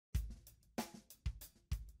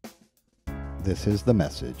This is the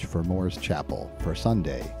message for Moore's Chapel for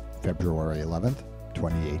Sunday, February 11th,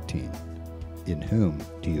 2018. In whom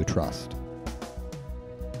do you trust?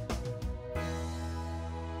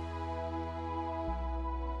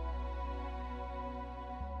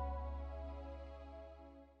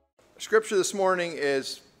 Scripture this morning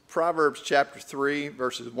is Proverbs chapter 3,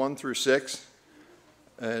 verses 1 through 6.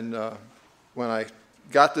 And when I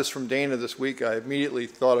got this from Dana this week, I immediately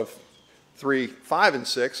thought of 3, 5, and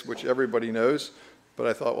 6, which everybody knows. But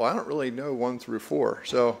I thought, well, I don't really know 1 through 4.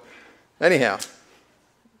 So anyhow,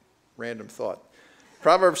 random thought.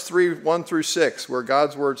 Proverbs 3, 1 through 6, where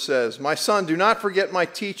God's word says, "My son, do not forget my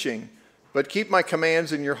teaching, but keep my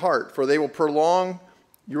commands in your heart, for they will prolong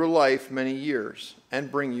your life many years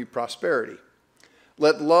and bring you prosperity.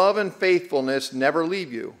 Let love and faithfulness never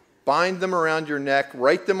leave you. Bind them around your neck,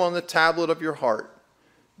 write them on the tablet of your heart.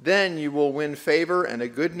 Then you will win favor and a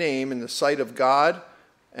good name in the sight of God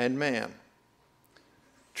and man.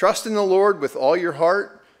 Trust in the Lord with all your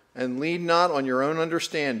heart and lean not on your own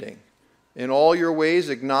understanding. In all your ways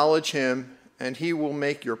acknowledge him, and he will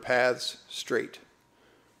make your paths straight."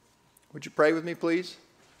 Would you pray with me, please?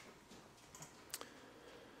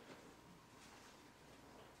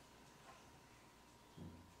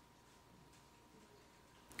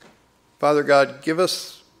 Father God, give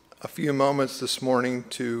us a few moments this morning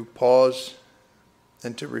to pause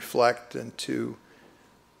and to reflect and to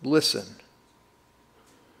listen.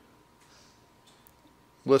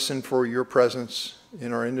 Listen for your presence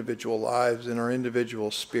in our individual lives, in our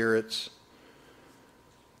individual spirits.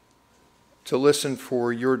 To listen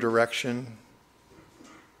for your direction.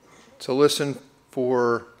 To listen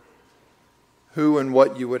for who and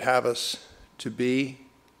what you would have us to be,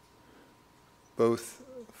 both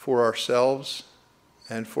for ourselves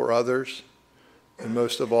and for others, and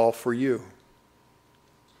most of all for you.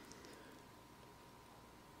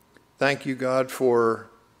 Thank you, God, for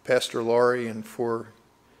Pastor Laurie and for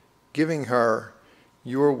giving her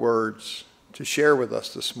your words to share with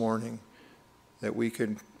us this morning, that we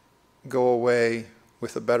could go away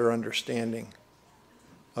with a better understanding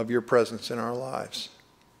of your presence in our lives.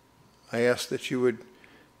 I ask that you would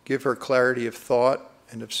give her clarity of thought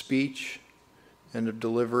and of speech and of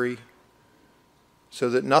delivery, so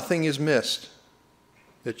that nothing is missed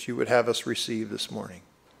that you would have us receive this morning.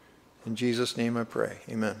 In Jesus' name I pray.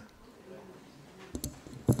 Amen.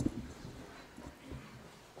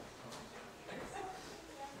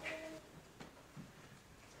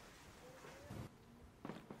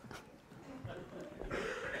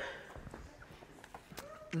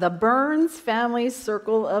 The Burns Family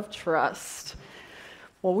Circle of Trust.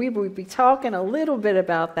 Well, we will be talking a little bit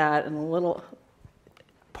about that in a little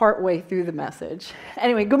partway through the message.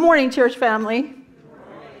 Anyway, good morning, church family. Good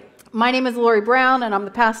morning. My name is Lori Brown, and I'm the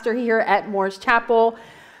pastor here at Moore's Chapel.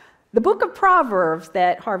 The book of Proverbs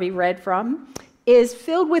that Harvey read from is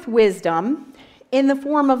filled with wisdom in the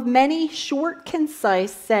form of many short,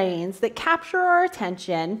 concise sayings that capture our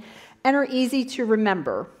attention and are easy to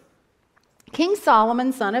remember. King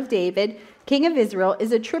Solomon, son of David, king of Israel,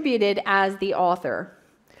 is attributed as the author.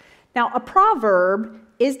 Now, a proverb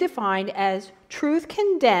is defined as truth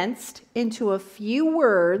condensed into a few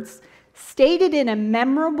words, stated in a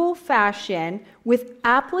memorable fashion with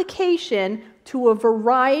application to a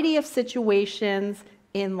variety of situations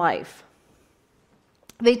in life.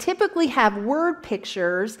 They typically have word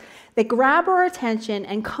pictures that grab our attention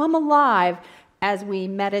and come alive as we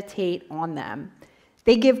meditate on them.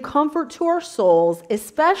 They give comfort to our souls,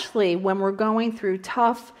 especially when we're going through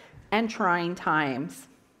tough and trying times.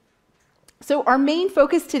 So our main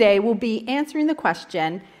focus today will be answering the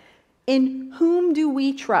question, in whom do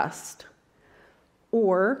we trust?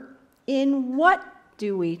 Or, in what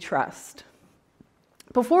do we trust?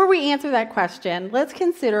 Before we answer that question, let's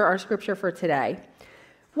consider our scripture for today.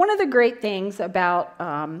 One of the great things about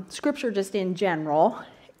scripture just in general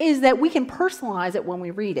is that we can personalize it when we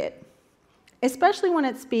read it, especially when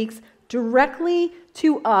it speaks directly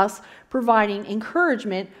to us, providing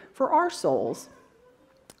encouragement for our souls.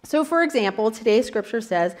 So, for example, today's scripture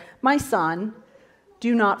says, "My son,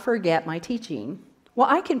 do not forget my teaching." Well,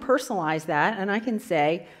 I can personalize that, and I can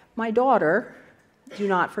say, "My daughter, do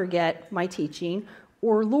not forget my teaching,"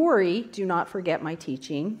 or "Lori, do not forget my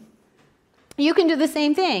teaching." You can do the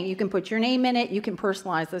same thing. You can put your name in it. You can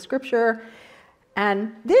personalize the scripture.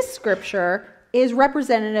 And this scripture is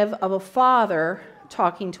representative of a father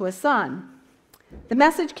talking to a son. The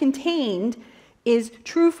message contained is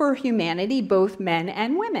true for humanity, both men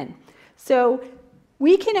and women. So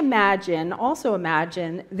we can also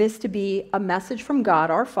imagine this to be a message from God,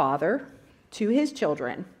 our Father, to his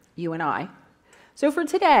children, you and I. So for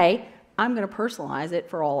today, I'm going to personalize it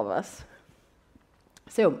for all of us.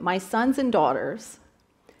 So, my sons and daughters,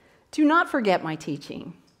 do not forget my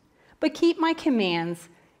teaching, but keep my commands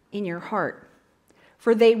in your heart,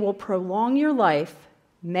 for they will prolong your life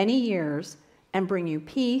many years and bring you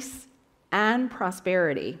peace and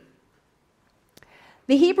prosperity.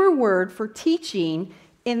 The Hebrew word for teaching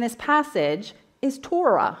in this passage is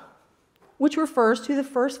Torah, which refers to the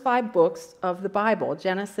first 5 books of the Bible: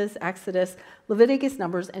 Genesis, Exodus, Leviticus,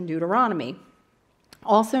 Numbers, and Deuteronomy,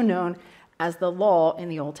 also known as the law in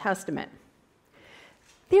the Old Testament.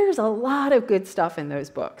 There's a lot of good stuff in those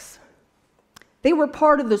books. They were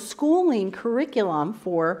part of the schooling curriculum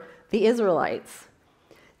for the Israelites.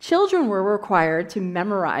 Children were required to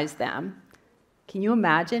memorize them. Can you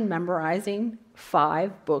imagine memorizing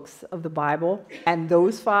 5 books of the Bible, and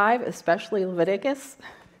those 5, especially Leviticus?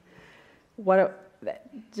 That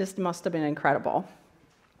just must have been incredible.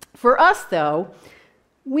 For us, though,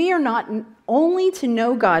 we are not only to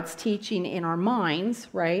know God's teaching in our minds,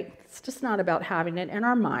 right? It's just not about having it in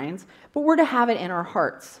our minds, but we're to have it in our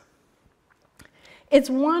hearts.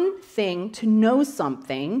 It's one thing to know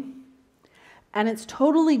something, and it's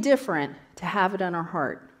totally different to have it in our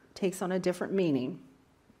heart. It takes on a different meaning.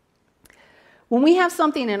 When we have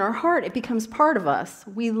something in our heart, it becomes part of us.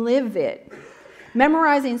 We live it.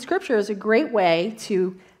 Memorizing scripture is a great way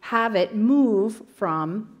to have it move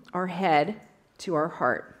from our head to our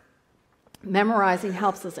heart. Memorizing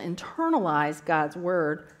helps us internalize God's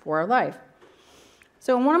word for our life.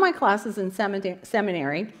 So in one of my classes in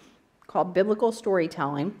seminary called Biblical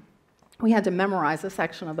Storytelling, we had to memorize a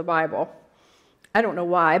section of the Bible. I don't know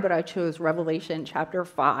why, but I chose Revelation chapter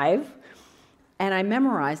 5, and I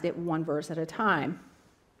memorized it 1 verse at a time.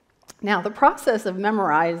 Now, the process of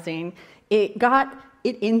memorizing, it got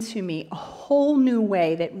it into me a whole new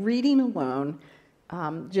way that reading alone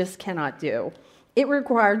just cannot do. It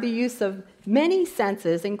required the use of many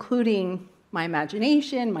senses, including my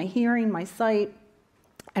imagination, my hearing, my sight,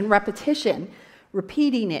 and repetition,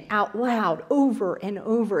 repeating it out loud over and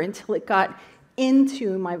over until it got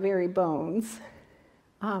into my very bones.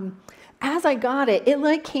 As I got it,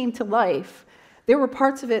 it came to life. There were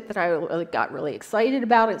parts of it that I got really excited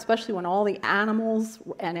about, especially when all the animals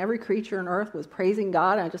and every creature on earth was praising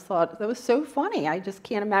God. I just thought, that was so funny. I just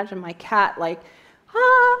can't imagine my cat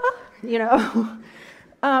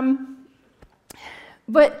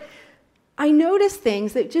But I noticed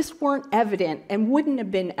things that just weren't evident and wouldn't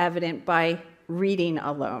have been evident by reading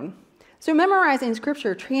alone. So memorizing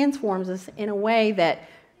scripture transforms us in a way that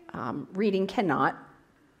reading cannot.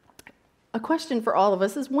 A question for all of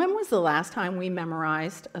us is, when was the last time we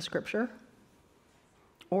memorized a scripture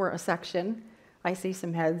or a section? I see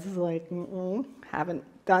some heads haven't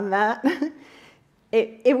done that.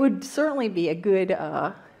 It would certainly be a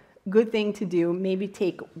good thing to do. Maybe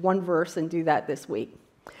take 1 verse and do that this week.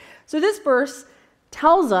 So this verse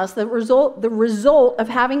tells us the result of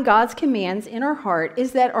having God's commands in our heart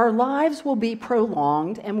is that our lives will be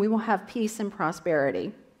prolonged and we will have peace and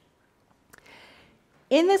prosperity.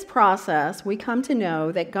 In this process, we come to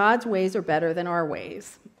know that God's ways are better than our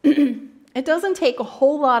ways. It doesn't take a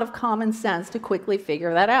whole lot of common sense to quickly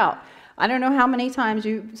figure that out. I don't know how many times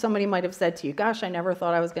somebody might have said to you, gosh, I never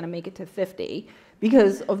thought I was going to make it to 50,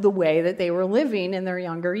 because of the way that they were living in their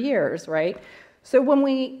younger years, right? So when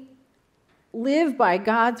we live by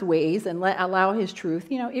God's ways and allow his truth,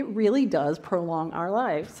 it really does prolong our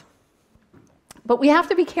lives. But we have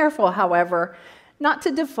to be careful, however, not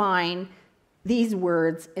to define these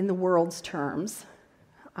words in the world's terms,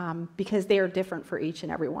 because they are different for each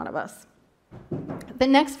and every one of us. The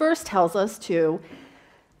next verse tells us to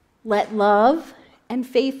let love and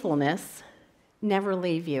faithfulness never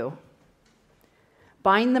leave you.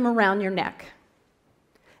 Bind them around your neck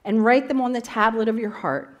and write them on the tablet of your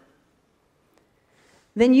heart.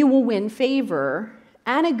 Then you will win favor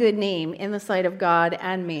and a good name in the sight of God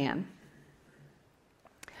and man.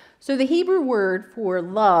 So the Hebrew word for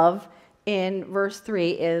love in verse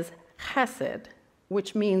 3 is chesed,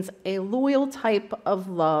 which means a loyal type of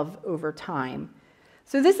love over time.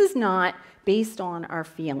 So this is not based on our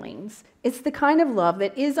feelings. It's the kind of love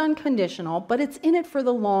that is unconditional, but it's in it for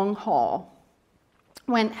the long haul.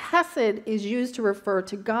 When chesed is used to refer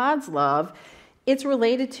to God's love, it's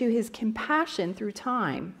related to his compassion through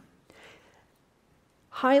time,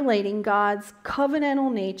 highlighting God's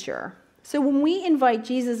covenantal nature. So when we invite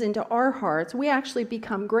Jesus into our hearts, we actually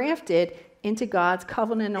become grafted into God's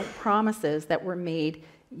covenantal promises that were made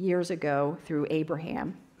years ago through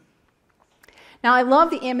Abraham. Now, I love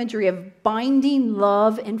the imagery of binding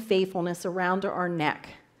love and faithfulness around our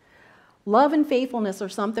neck. Love and faithfulness are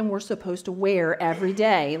something we're supposed to wear every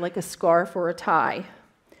day, like a scarf or a tie.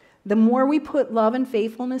 the more we put love and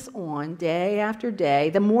faithfulness on day after day,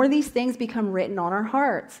 the more these things become written on our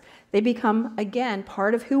hearts. They become, again,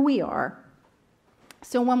 part of who we are.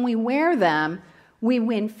 So when we wear them, we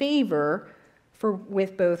win favor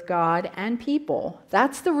with both God and people.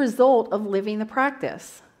 That's the result of living the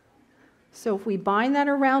practice. So if we bind that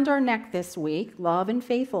around our neck this week, love and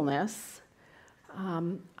faithfulness,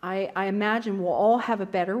 I imagine we'll all have a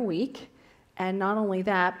better week. And not only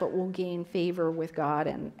that, but we'll gain favor with God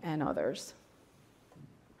and others.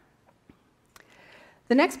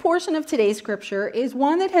 The next portion of today's scripture is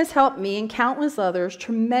one that has helped me and countless others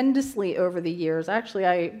tremendously over the years. Actually,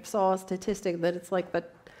 I saw a statistic that it's like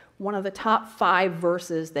one of the top 5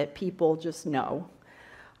 verses that people just know.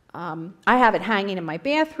 I have it hanging in my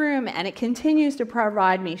bathroom, and it continues to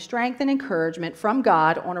provide me strength and encouragement from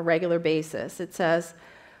God on a regular basis. It says,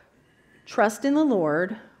 "Trust in the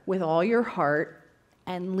Lord with all your heart,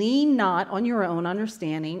 and lean not on your own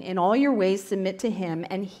understanding. In all your ways submit to him,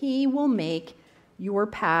 and he will make your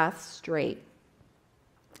path straight."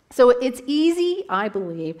 So it's easy, I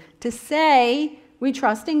believe, to say we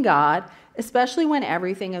trust in God, especially when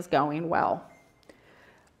everything is going well.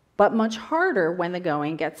 But much harder when the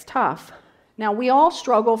going gets tough. Now, we all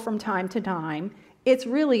struggle from time to time. It's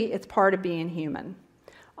part of being human.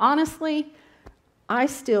 Honestly, I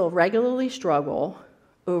still regularly struggle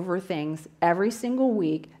over things every single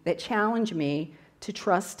week that challenge me to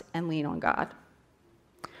trust and lean on God.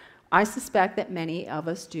 I suspect that many of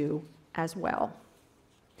us do as well.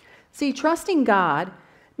 See, trusting God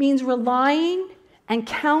means relying and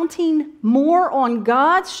counting more on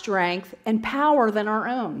God's strength and power than our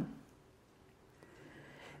own.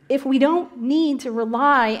 If we don't need to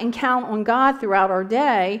rely and count on God throughout our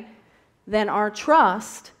day, then our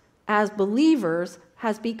trust as believers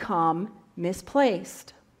has become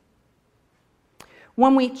misplaced.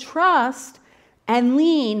 When we trust and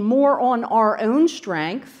lean more on our own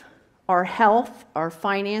strength, our health, our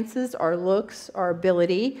finances, our looks, our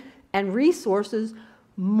ability, and resources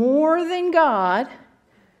more than God,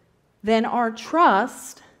 then our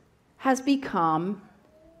trust has become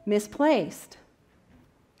misplaced.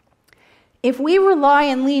 If we rely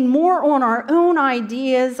and lean more on our own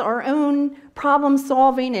ideas, our own problem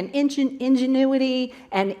solving and ingenuity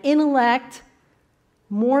and intellect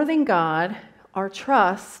more than God, our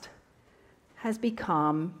trust has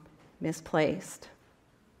become misplaced.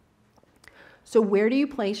 So where do you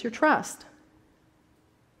place your trust?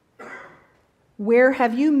 Where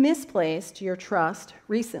have you misplaced your trust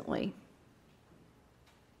recently?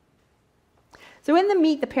 So in the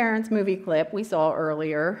Meet the Parents movie clip we saw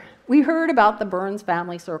earlier, we heard about the Burns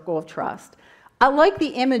family circle of trust. I like the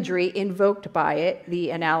imagery invoked by it, the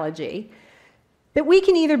analogy, that we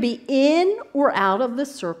can either be in or out of the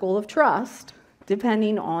circle of trust,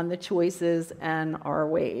 depending on the choices and our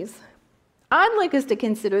ways. I'd like us to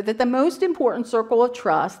consider that the most important circle of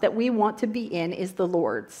trust that we want to be in is the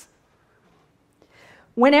Lord's.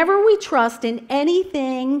 Whenever we trust in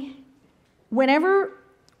anything in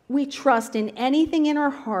our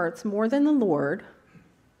hearts more than the Lord,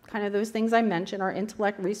 kind of those things I mentioned, our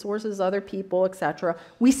intellect, resources, other people, etc.,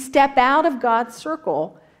 we step out of God's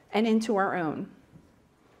circle and into our own,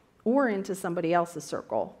 or into somebody else's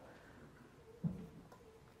circle.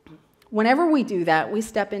 Whenever we do that, we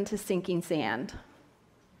step into sinking sand.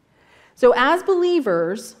 So as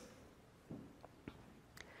believers,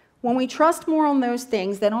 when we trust more on those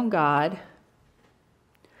things than on God,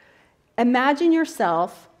 imagine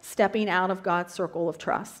yourself stepping out of God's circle of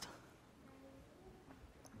trust.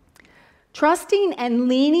 Trusting and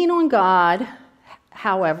leaning on God,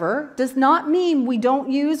 however, does not mean we don't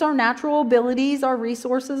use our natural abilities, our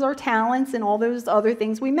resources, our talents, and all those other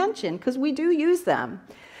things we mentioned, because we do use them.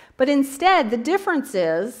 But instead, the difference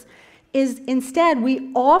is instead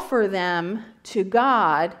we offer them to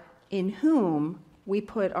God in whom we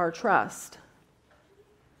put our trust.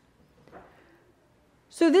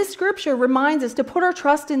 So this scripture reminds us to put our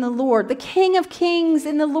trust in the Lord, the King of Kings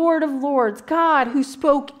and the Lord of Lords, God who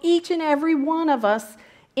spoke each and every one of us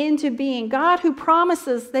into being, God who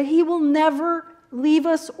promises that he will never leave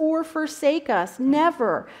us or forsake us,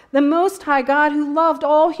 never. The Most High God who loved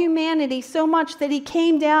all humanity so much that he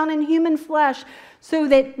came down in human flesh so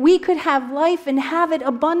that we could have life and have it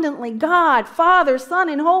abundantly. God, Father, Son,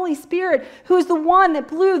 and Holy Spirit, who is the one that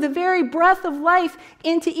blew the very breath of life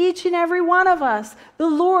into each and every one of us. The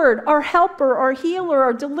Lord, our helper, our healer,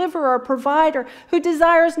 our deliverer, our provider, who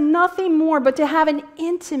desires nothing more but to have an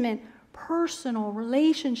intimate, personal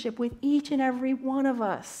relationship with each and every one of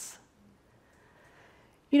us.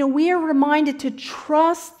 You know, we are reminded to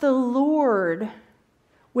trust the Lord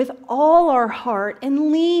with all our heart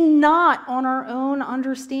and lean not on our own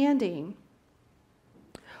understanding.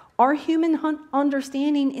 Our human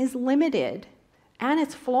understanding is limited and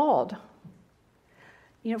it's flawed.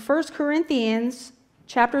 1 Corinthians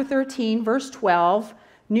chapter 13, verse 12,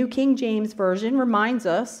 New King James Version reminds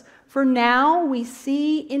us, "For now we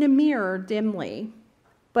see in a mirror dimly,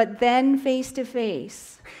 but then face to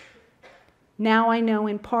face. Now I know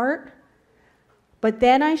in part, but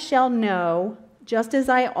then I shall know just as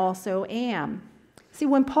I also am." See,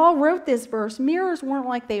 when Paul wrote this verse, mirrors weren't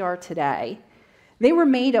like they are today. They were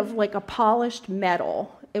made of like a polished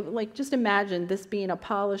metal. Just imagine this being a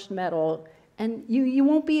polished metal, and you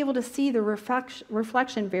won't be able to see the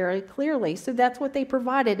reflection very clearly. So that's what they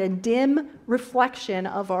provided, a dim reflection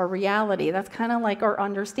of our reality. That's kind of like our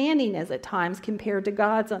understanding is at times compared to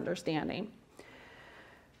God's understanding.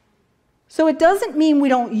 So it doesn't mean we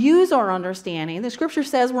don't use our understanding. The scripture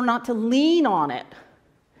says we're not to lean on it.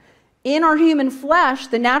 In our human flesh,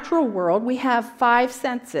 the natural world, we have 5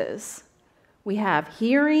 senses. We have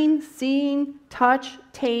hearing, seeing, touch,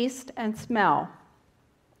 taste, and smell.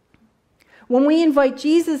 When we invite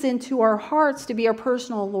Jesus into our hearts to be our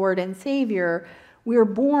personal Lord and Savior, we are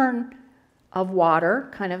born of water,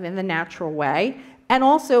 kind of in the natural way, and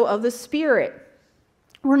also of the Spirit.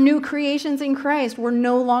 We're new creations in Christ. We're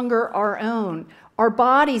no longer our own. Our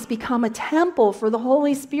bodies become a temple for the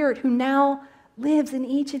Holy Spirit who now lives in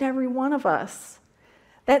each and every one of us.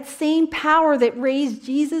 That same power that raised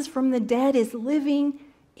Jesus from the dead is living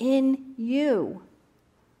in you.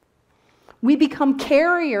 We become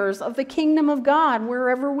carriers of the kingdom of God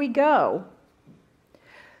wherever we go.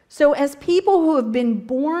 So as people who have been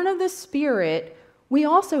born of the Spirit, we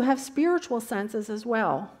also have spiritual senses as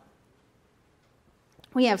well.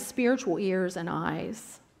 We have spiritual ears and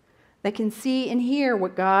eyes that can see and hear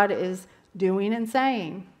what God is doing and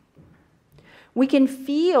saying. We can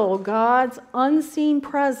feel God's unseen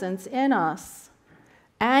presence in us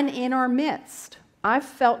and in our midst. I've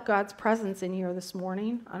felt God's presence in here this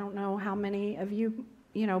morning. I don't know how many of you,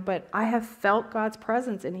 but I have felt God's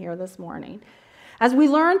presence in here this morning. As we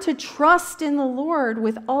learn to trust in the Lord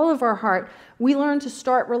with all of our heart, we learn to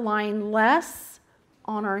start relying less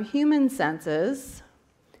on our human senses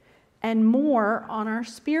and more on our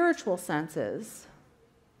spiritual senses.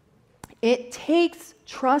 It takes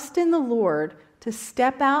trust in the Lord to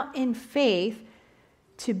step out in faith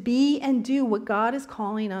to be and do what God is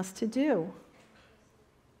calling us to do.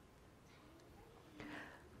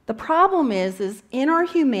 The problem is in our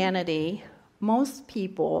humanity, most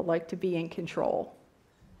people like to be in control,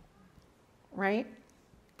 right?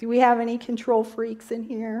 Do we have any control freaks in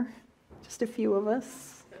here? Just a few of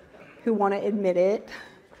us who want to admit it.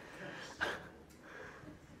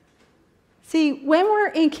 See, when we're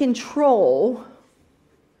in control,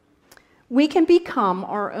 we can become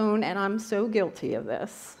our own, and I'm so guilty of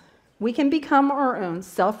this, we can become our own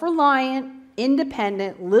self-reliant,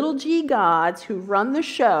 independent, little g gods who run the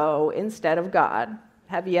show instead of God.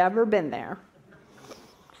 Have you ever been there?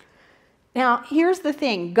 Now, here's the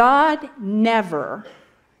thing. God never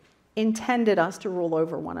intended us to rule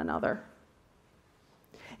over one another.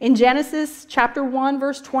 In Genesis chapter 1,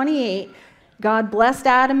 verse 28, God blessed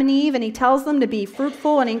Adam and Eve, and he tells them to be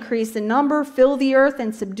fruitful and increase in number, fill the earth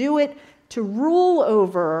and subdue it, to rule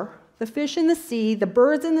over the fish in the sea, the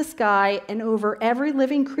birds in the sky, and over every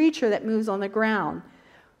living creature that moves on the ground.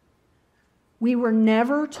 We were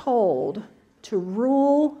never told to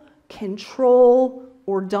rule, control,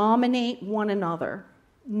 or dominate one another.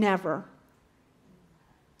 Never.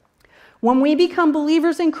 When we become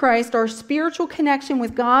believers in Christ, our spiritual connection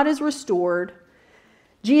with God is restored.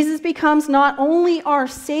 Jesus becomes not only our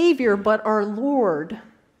Savior, but our Lord,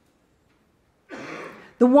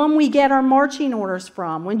 the one we get our marching orders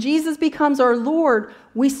from. When Jesus becomes our Lord,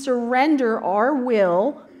 we surrender our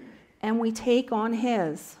will and we take on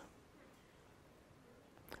His.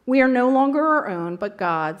 We are no longer our own, but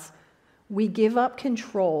God's. We give up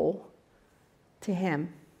control to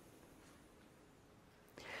Him.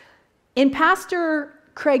 In Pastor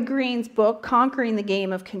Craig Green's book, Conquering the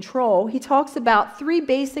Game of Control, he talks about 3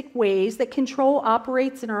 basic ways that control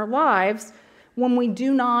operates in our lives when we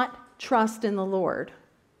do not trust in the Lord.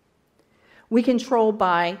 We control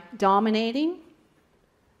by dominating,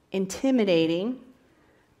 intimidating,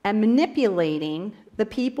 and manipulating the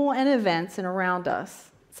people and events in around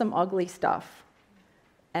us. Some ugly stuff.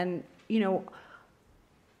 And,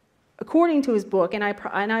 according to his book, and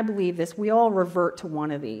I believe this, we all revert to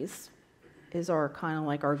one of these. Is our kind of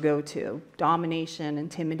like our go-to, domination,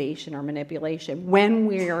 intimidation, or manipulation when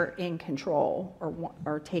we're in control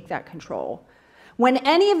or take that control. When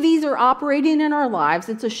any of these are operating in our lives,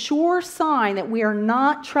 it's a sure sign that we are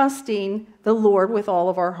not trusting the Lord with all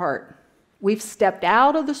of our heart. We've stepped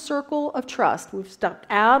out of the circle of trust. We've stepped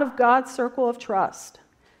out of God's circle of trust.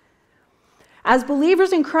 As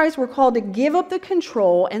believers in Christ, we're called to give up the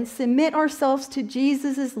control and submit ourselves to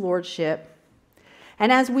Jesus' lordship.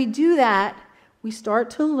 And as we do that, we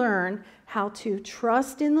start to learn how to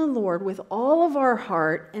trust in the Lord with all of our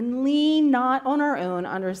heart and lean not on our own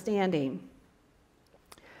understanding.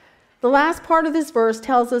 The last part of this verse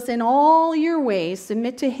tells us, in all your ways,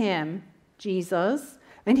 submit to him, Jesus,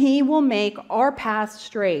 and he will make our path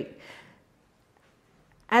straight.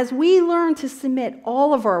 As we learn to submit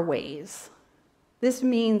all of our ways, this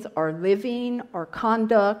means our living, our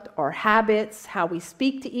conduct, our habits, how we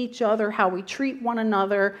speak to each other, how we treat one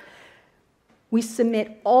another. We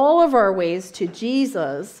submit all of our ways to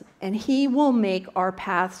Jesus, and he will make our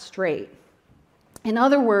path straight. In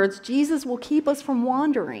other words, Jesus will keep us from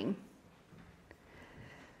wandering.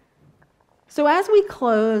 So as we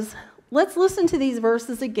close, let's listen to these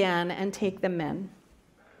verses again and take them in.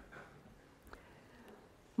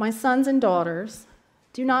 My sons and daughters,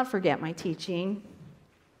 do not forget my teaching,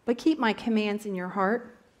 but keep my commands in your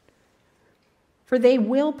heart, for they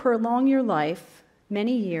will prolong your life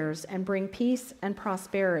many years and bring peace and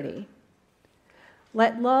prosperity.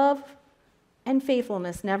 Let love and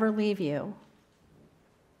faithfulness never leave you.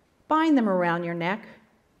 Bind them around your neck,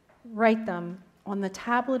 write them on the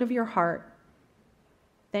tablet of your heart.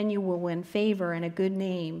 Then you will win favor and a good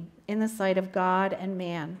name in the sight of God and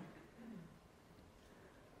man.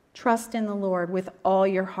 Trust in the Lord with all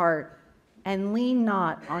your heart and lean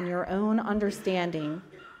not on your own understanding.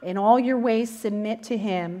 In all your ways submit to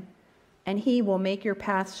him, and he will make your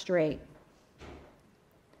path straight.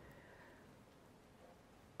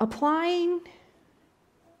 Applying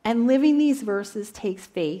and living these verses takes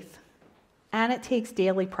faith, and it takes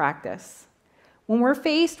daily practice. When we're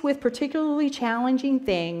faced with particularly challenging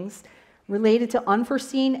things related to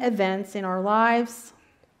unforeseen events in our lives,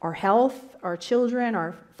 our health, our children,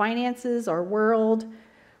 our finances, our world,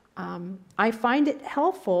 I find it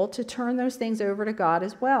helpful to turn those things over to God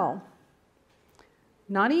as well.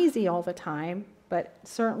 Not easy all the time, but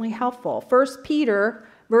certainly helpful. 1 Peter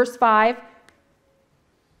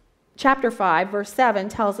chapter 5, verse 7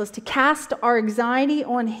 tells us to cast our anxiety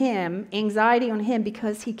on him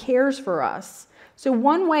because he cares for us. So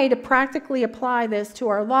one way to practically apply this to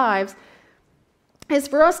our lives is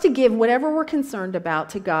for us to give whatever we're concerned about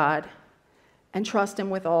to God and trust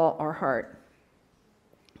him with all our heart.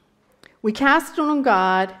 We cast it on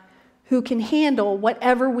God, who can handle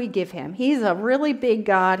whatever we give him. He's a really big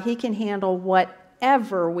God. He can handle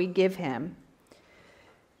whatever we give him.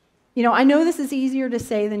 You know, I know this is easier to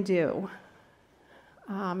say than do.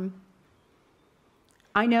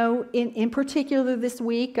 I know in particular this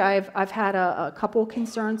week, I've had a couple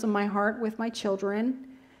concerns on my heart with my children,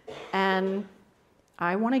 and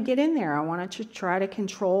I want to get in there. I want to try to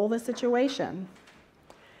control the situation.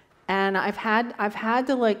 And I've had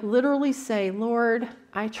to like literally say, Lord,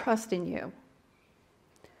 I trust in you.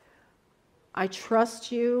 I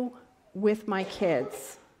trust you with my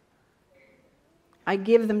kids. I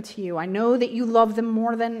give them to you. I know that you love them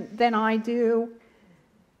more than I do.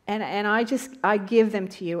 And I give them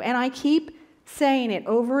to you. And I keep saying it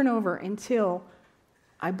over and over until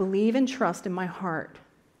I believe and trust in my heart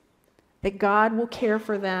that God will care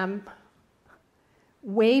for them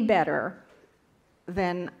way better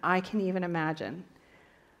than I can even imagine.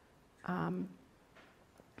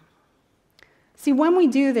 See, when we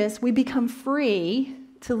do this, we become free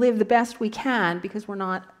to live the best we can because we're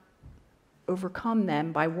not overcome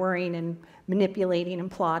them by worrying and manipulating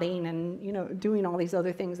and plotting and, you know, doing all these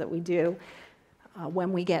other things that we do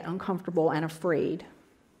when we get uncomfortable and afraid.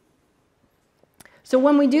 So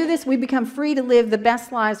when we do this, we become free to live the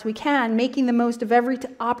best lives we can, making the most of every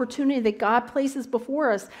opportunity that God places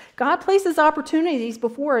before us. God places opportunities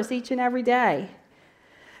before us each and every day.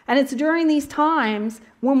 And it's during these times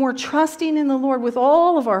when we're trusting in the Lord with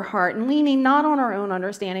all of our heart and leaning not on our own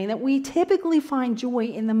understanding that we typically find joy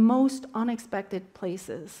in the most unexpected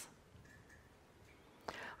places.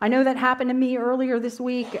 I know that happened to me earlier this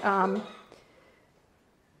week.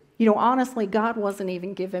 Honestly, God wasn't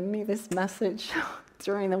even giving me this message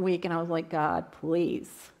during the week, and I was like, God, please,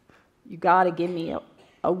 you got to give me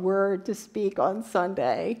a word to speak on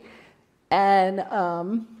Sunday. And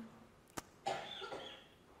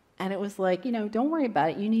it was like, don't worry about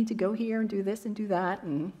it. You need to go here and do this and do that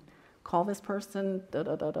and call this person,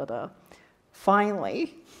 da-da-da-da-da.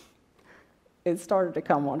 Finally, it started to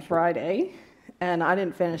come on Friday, and I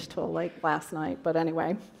didn't finish till like last night. But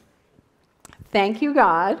anyway, thank you,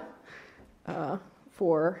 God.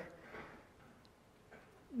 for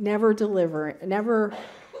never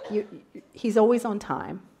he's always on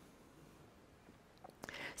time.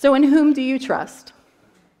 So in whom do you trust?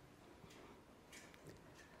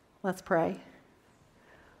 Let's pray.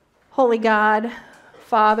 Holy God,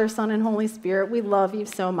 Father, Son, and Holy Spirit, we love you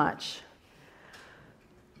so much.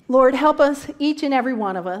 Lord, help us, each and every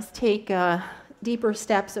one of us, take deeper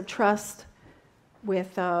steps of trust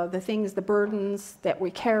with the things, the burdens that we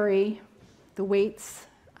carry, the weights.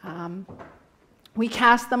 We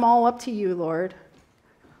cast them all up to you, Lord.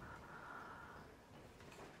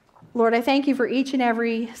 Lord, I thank you for each and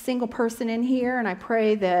every single person in here, and I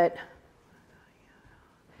pray that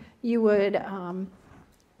you would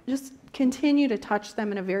just continue to touch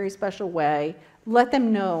them in a very special way. Let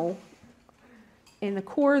them know in the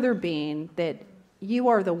core of their being that you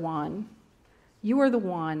are the one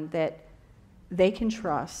that they can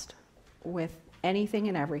trust with anything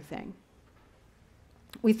and everything.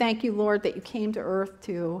 We thank you, Lord, that you came to earth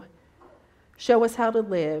to show us how to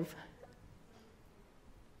live.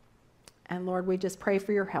 And Lord, we just pray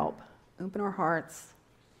for your help. Open our hearts.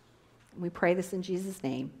 We pray this in Jesus'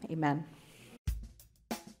 name. Amen.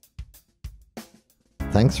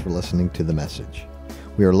 Thanks for listening to The Message.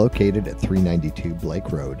 We are located at 392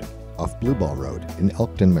 Blake Road, off Blue Ball Road in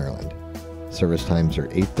Elkton, Maryland. Service times are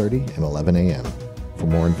 8:30 and 11 a.m. For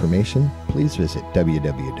more information, please visit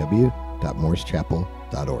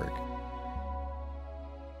www.morsechapel.org.